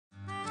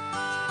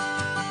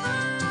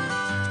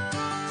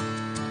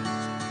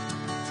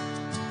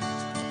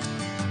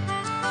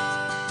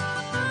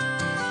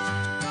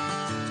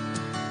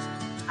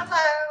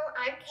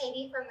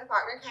the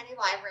Faulkner County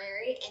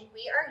Library, and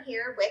we are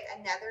here with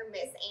another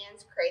Miss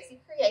Ann's Crazy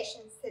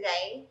Creations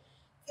today.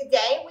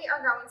 Today we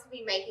are going to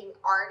be making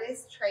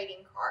artist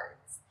trading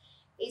cards.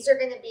 These are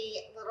going to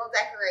be little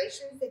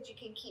decorations that you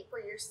can keep for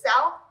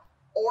yourself,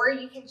 or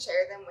you can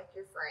share them with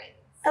your friends.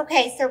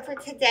 Okay, so for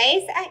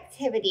today's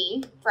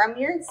activity, from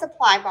your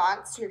supply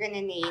box, you're going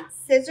to need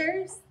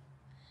scissors,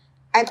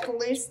 a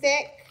glue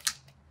stick,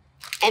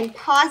 and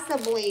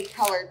possibly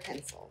colored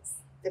pencils,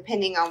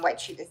 depending on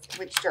which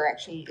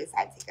direction you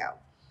decide to go.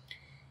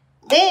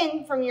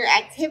 Then from your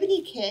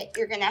activity kit,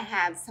 you're going to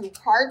have some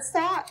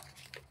cardstock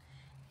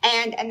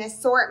and an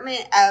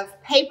assortment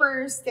of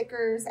papers,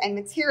 stickers, and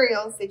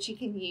materials that you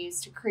can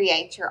use to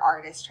create your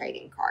artist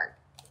trading card.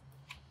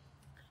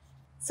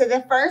 So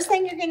the first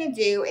thing you're going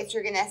to do is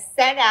you're going to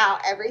set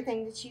out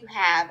everything that you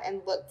have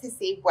and look to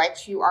see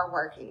what you are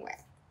working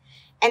with.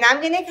 And I'm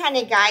going to kind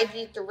of guide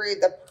you through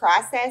the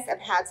process of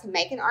how to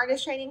make an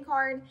artist trading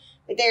card,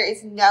 but there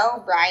is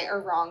no right or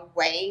wrong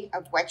way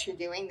of what you're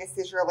doing. This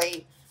is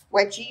really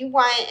what you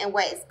want and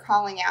what is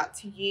calling out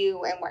to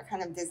you and what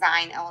kind of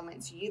design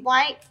elements you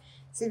like.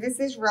 So this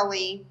is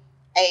really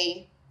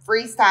a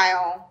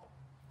freestyle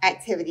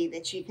activity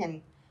that you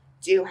can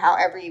do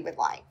however you would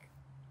like.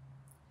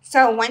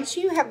 So once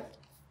you have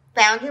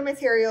found your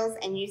materials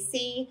and you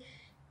see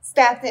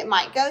stuff that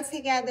might go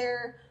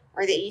together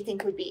or that you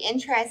think would be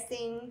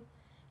interesting,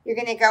 you're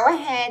going to go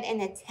ahead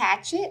and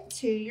attach it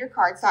to your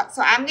cardstock.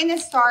 So I'm going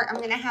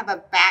to have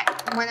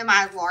one of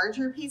my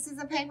larger pieces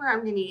of paper.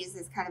 I'm going to use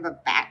this kind of a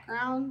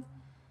background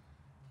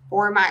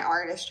for my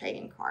artist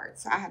trading card.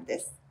 So I have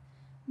this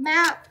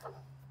map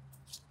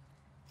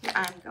that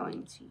I'm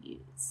going to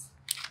use.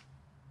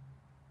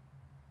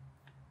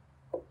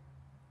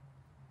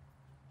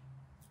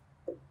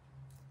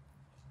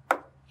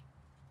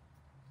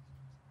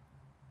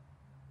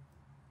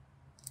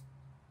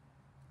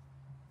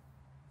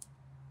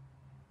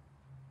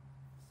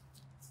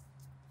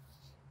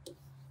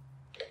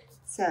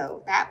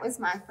 So that was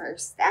my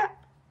first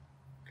step.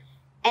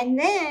 And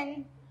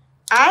then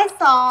I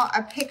saw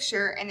a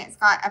picture and it's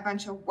got a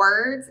bunch of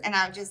words and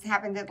I just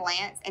happened to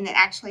glance and it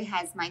actually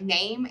has my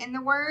name in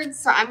the words.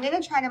 So I'm going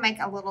to try to make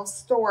a little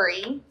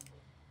story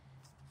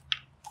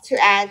to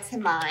add to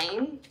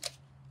mine.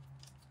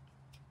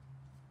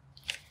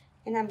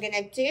 And I'm going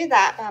to do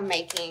that by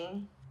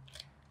making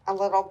a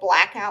little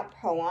blackout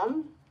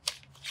poem.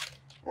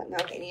 I don't know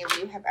if any of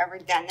you have ever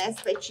done this,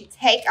 but you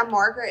take a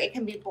marker, it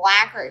can be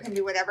black or it can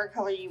be whatever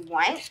color you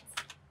want.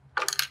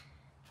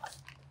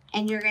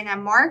 And you're going to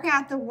mark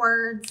out the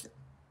words,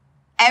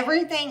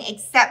 everything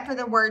except for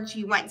the words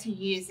you want to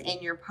use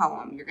in your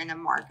poem, you're going to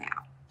mark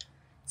out.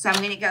 So I'm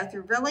going to go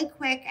through really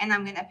quick and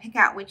I'm going to pick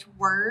out which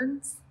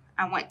words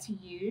I want to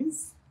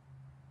use.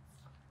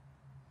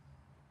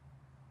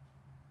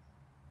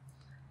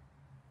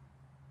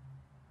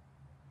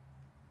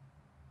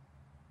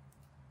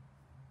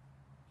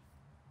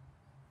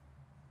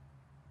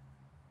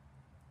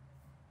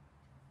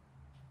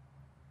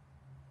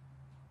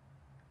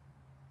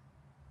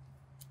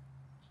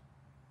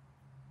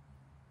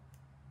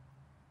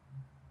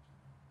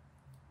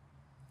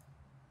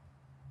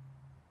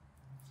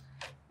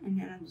 And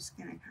then I'm just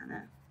going to kind of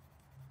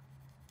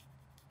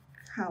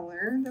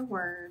color the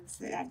words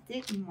that I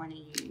didn't want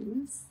to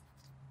use.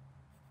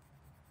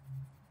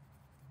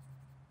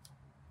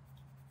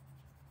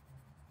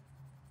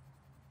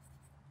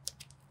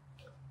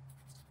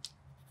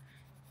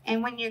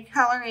 And when you're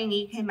coloring,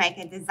 you can make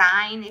a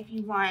design if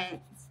you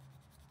want.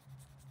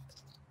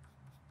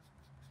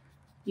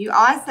 You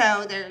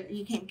also,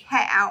 you can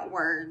cut out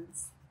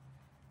words.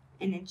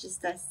 And in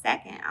just a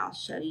second, I'll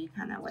show you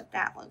kind of what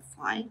that looks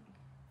like.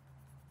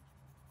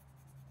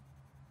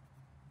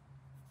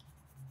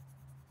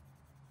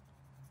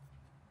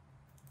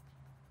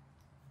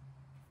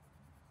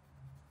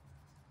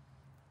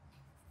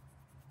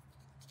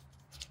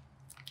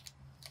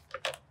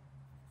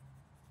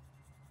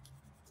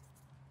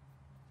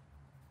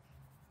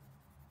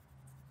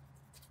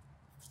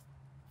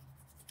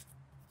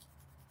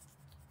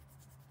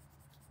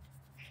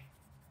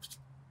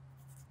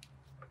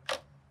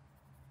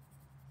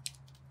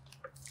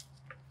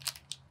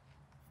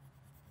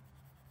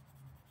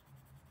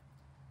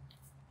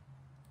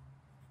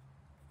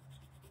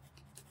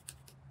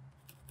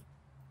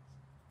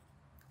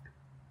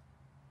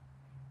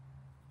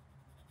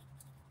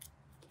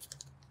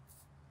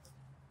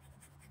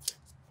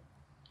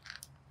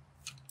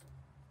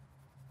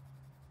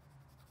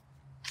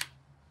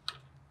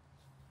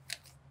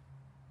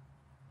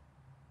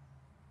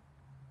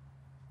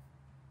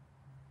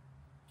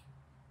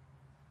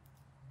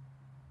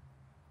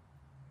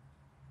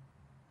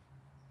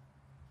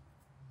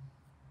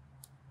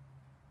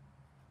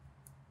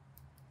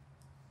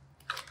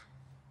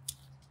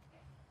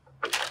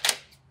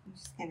 I'm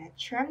just going to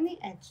trim the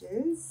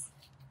edges.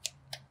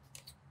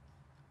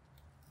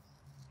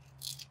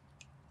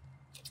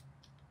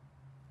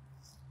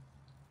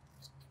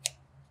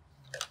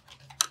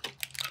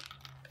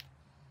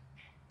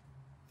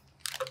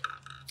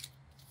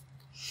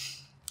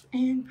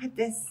 And put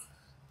this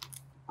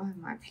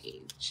on my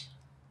page.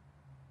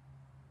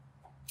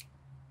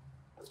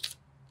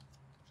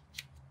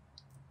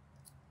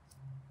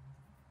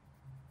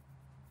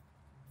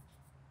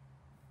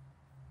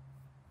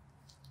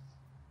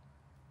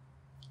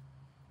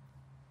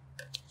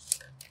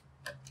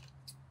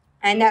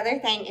 Another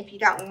thing, if you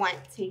don't want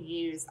to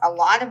use a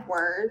lot of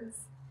words,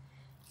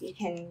 you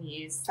can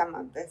use some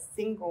of the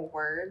single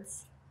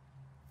words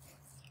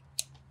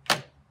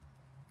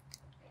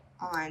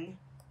on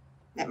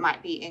that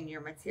might be in your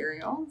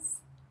materials.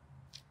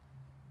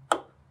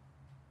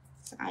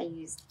 So I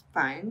used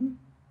fun.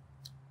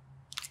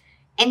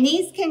 And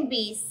these can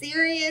be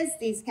serious,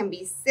 these can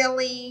be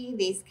silly,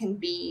 these can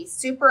be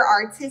super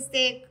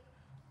artistic,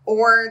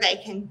 or they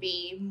can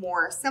be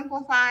more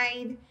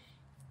simplified.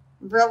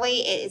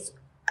 Really, it is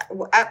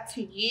up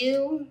to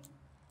you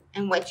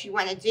and what you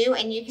want to do.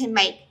 And you can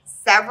make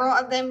several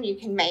of them. You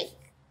can make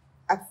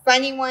a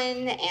funny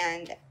one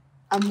and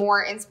a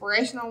more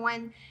inspirational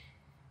one.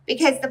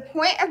 Because the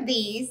point of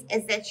these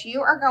is that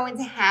you are going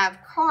to have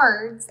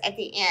cards at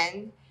the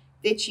end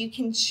that you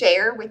can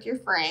share with your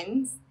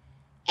friends.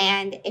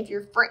 And if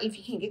you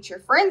can get your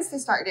friends to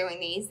start doing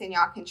these, then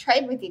y'all can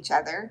trade with each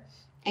other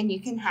and you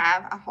can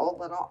have a whole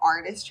little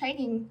artist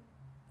trading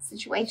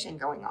situation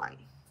going on.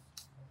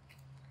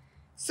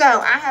 So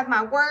I have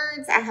my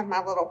words, I have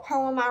my little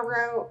poem I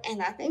wrote,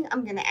 and I think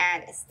I'm going to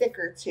add a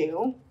sticker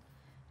too.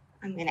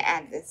 I'm going to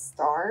add this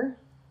star.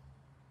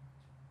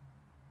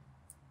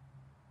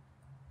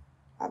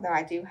 Although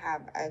I do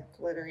have a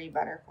glittery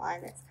butterfly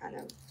that's kind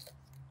of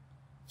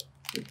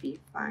would be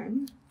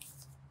fun.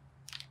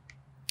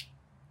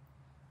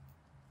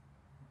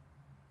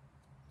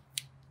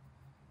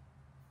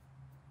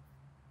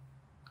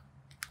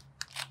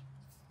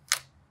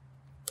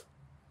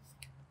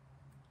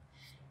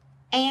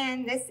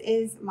 And this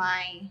is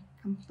my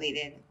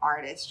completed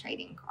artist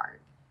trading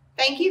card.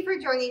 Thank you for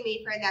joining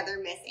me for another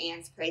Miss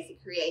Ann's Crazy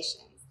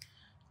Creations.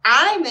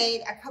 I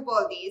made a couple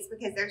of these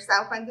because they're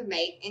so fun to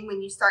make, and when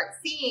you start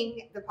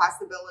seeing the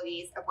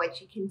possibilities of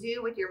what you can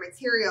do with your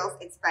materials,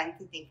 it's fun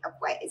to think of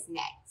what is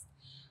next.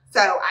 So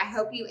I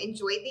hope you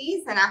enjoyed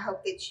these, and I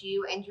hope that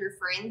you and your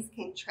friends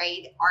can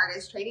trade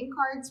artist trading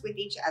cards with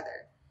each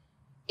other.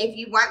 If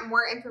you want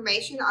more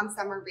information on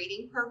summer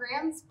reading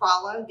programs,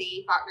 follow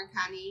the Faulkner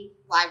County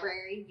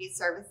Library Youth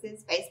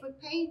Services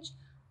Facebook page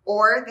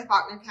or the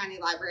Faulkner County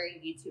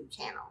Library YouTube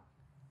channel.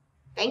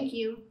 Thank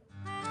you.